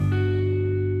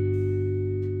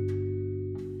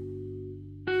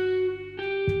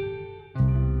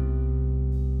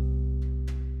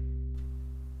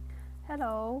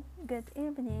Good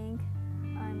evening,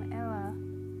 I'm Ella.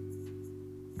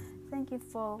 Thank you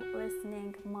for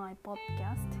listening my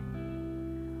podcast.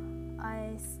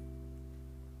 I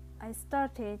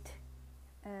started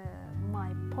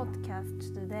my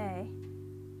podcast today.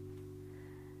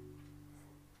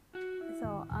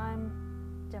 So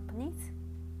I'm Japanese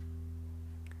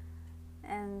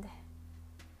and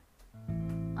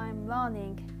I'm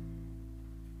learning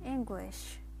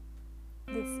English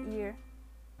this year.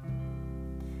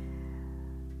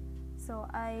 So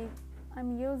I'm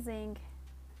using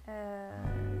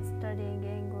studying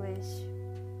English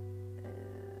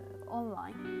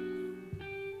online.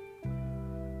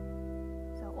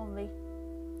 So only.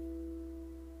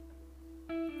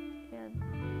 Yeah.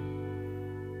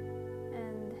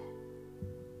 And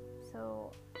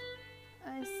so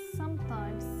I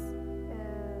sometimes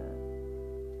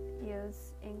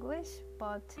use English,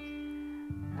 but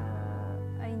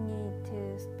I need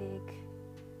to speak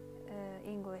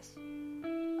English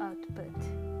output.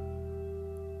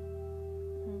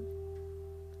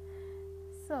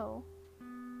 So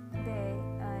today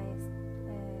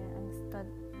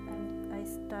I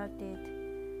started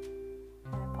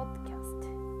a podcast.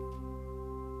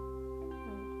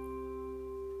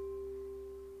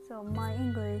 So my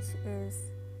English is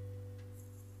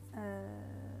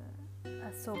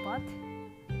so bad,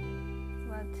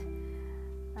 but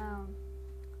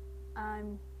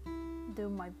I'm do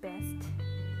my best.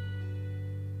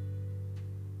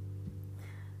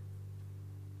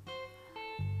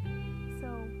 So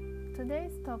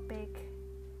today's topic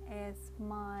is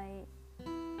my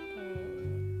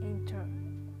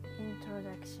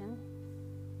introduction.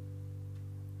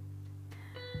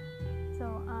 So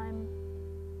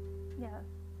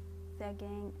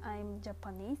again I'm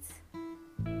Japanese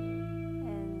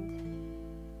and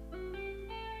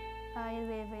I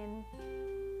live in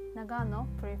Nagano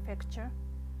prefecture.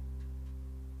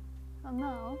 So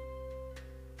now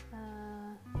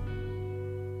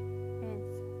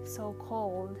it's so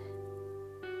cold,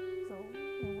 so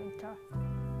in winter,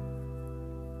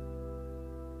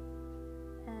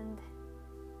 and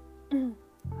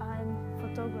I'm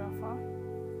photographer.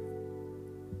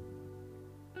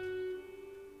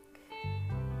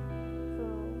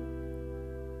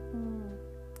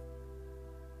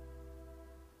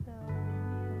 So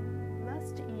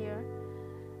last year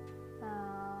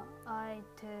I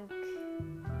took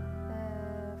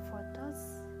photos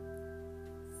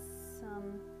some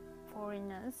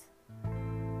foreigners,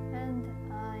 and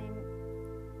I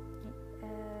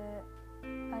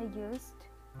used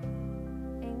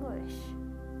English,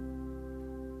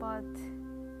 but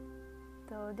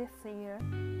this year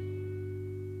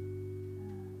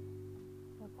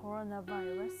the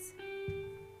coronavirus,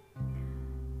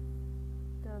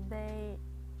 so they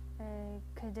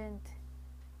couldn't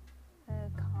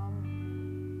come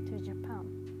to Japan.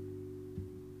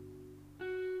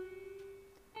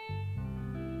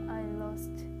 I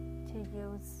lost to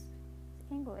use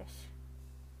English,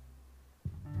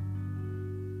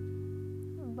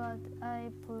 but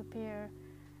I prepare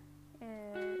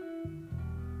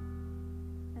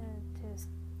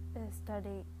to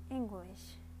study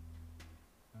English.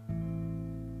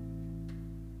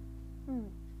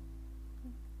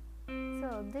 So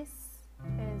this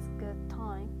is good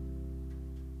time.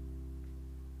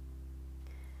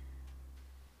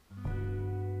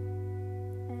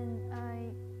 And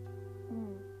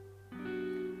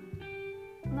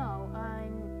now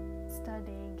I'm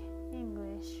studying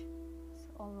English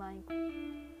online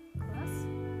class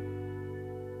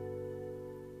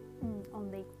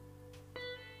only,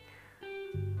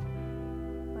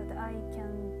 but I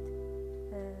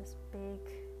can't speak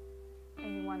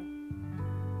anyone.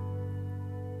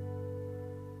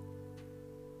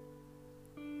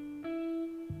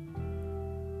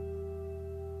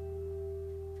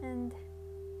 And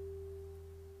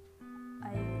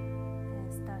I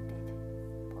started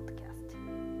podcast.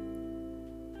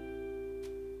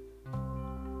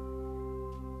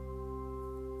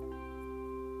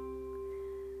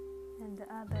 And the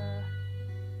other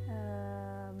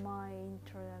my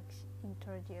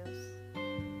introduce.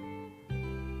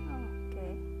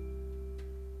 Okay.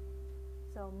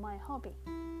 So my hobby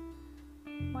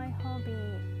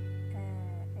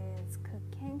is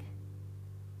cooking.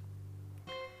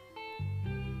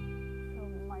 So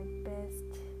my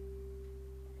best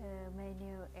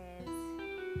menu is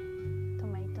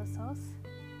tomato sauce.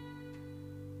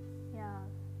 Yeah,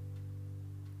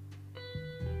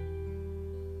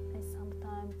 I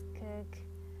sometimes cook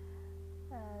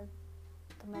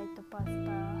tomato pasta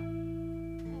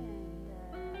and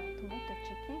tomato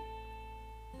chicken.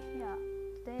 Yeah,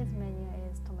 today's menu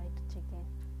is tomato chicken.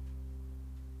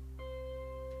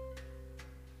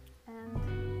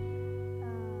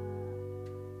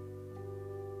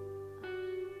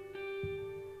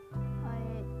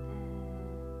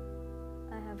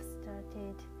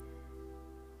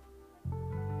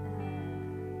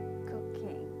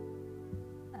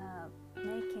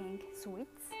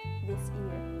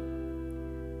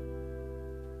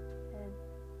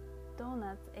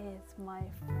 donuts is my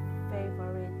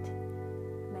favorite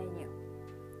menu.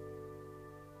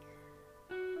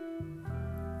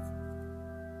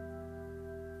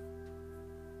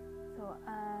 So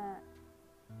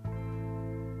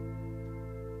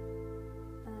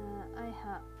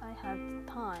I had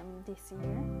time this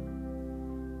year,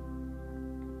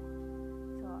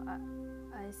 so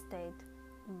I stayed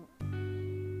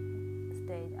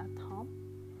at home.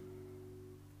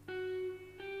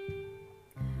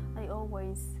 I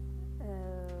always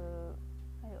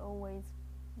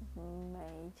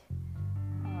made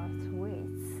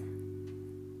sweets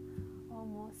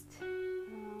almost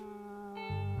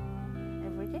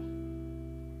every day.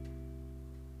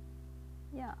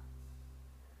 Yeah.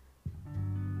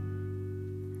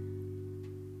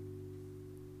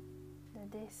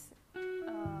 This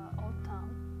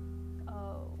autumn,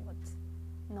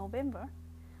 November,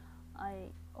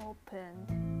 I opened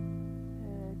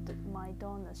my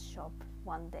donut shop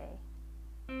one day.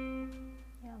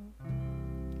 Yeah.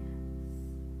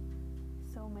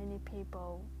 So many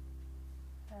people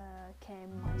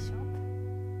came my shop.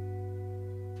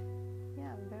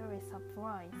 Yeah, very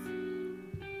surprised.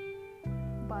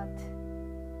 But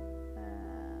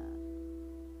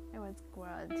I was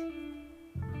glad to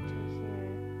hear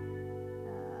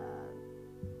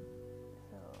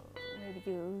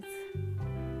reviews.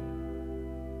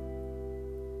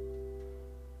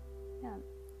 Yeah,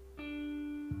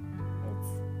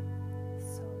 it's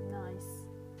so nice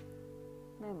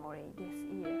memory this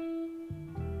year.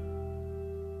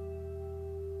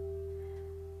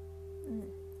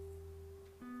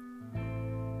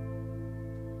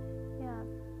 Yeah,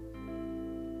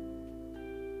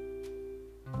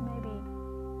 maybe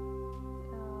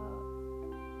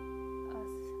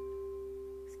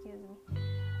excuse me.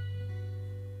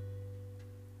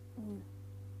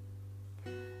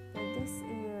 This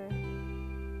year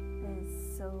is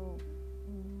so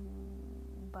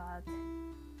bad.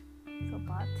 So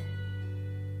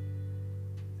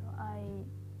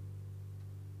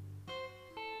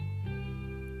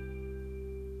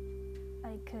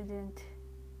I couldn't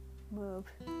move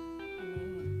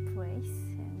any place,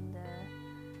 and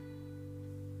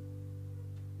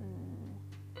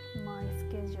my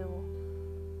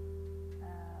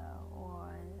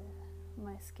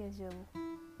schedule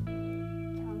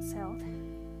cancelled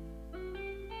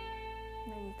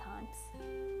many times.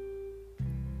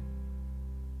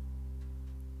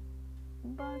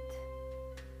 But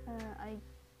I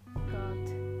got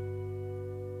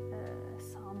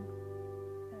some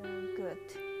good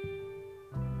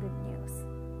news.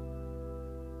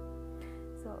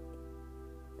 So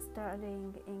studying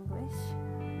English,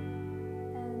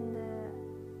 and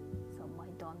so my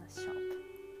donut shop.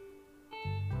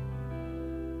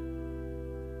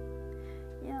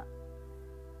 Yeah.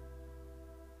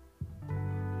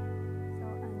 So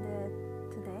and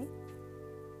today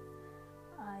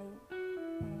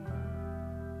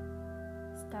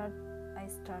I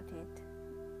started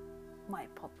my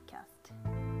podcast.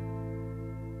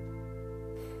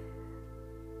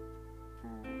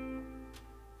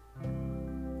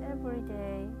 Every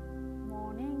day,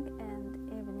 morning and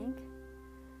evening,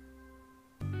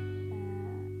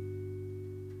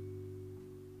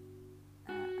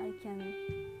 I can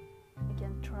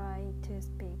try to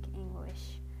speak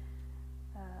English.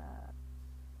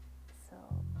 So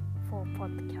for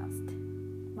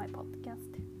my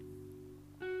podcast.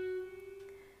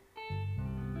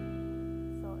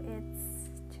 So it's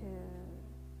too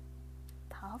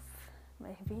tough,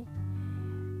 maybe,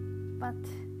 but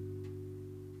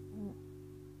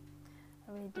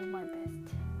I will do my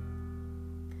best.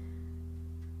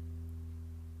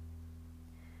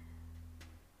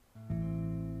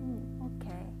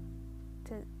 Okay.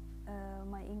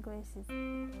 My English is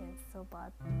so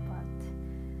bad, but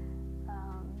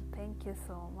thank you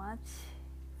so much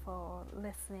for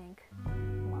listening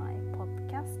my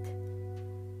podcast,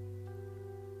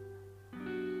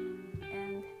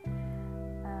 and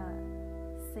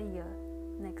see you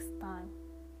next time.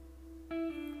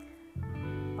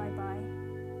 Bye bye.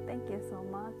 Thank you so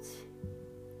much.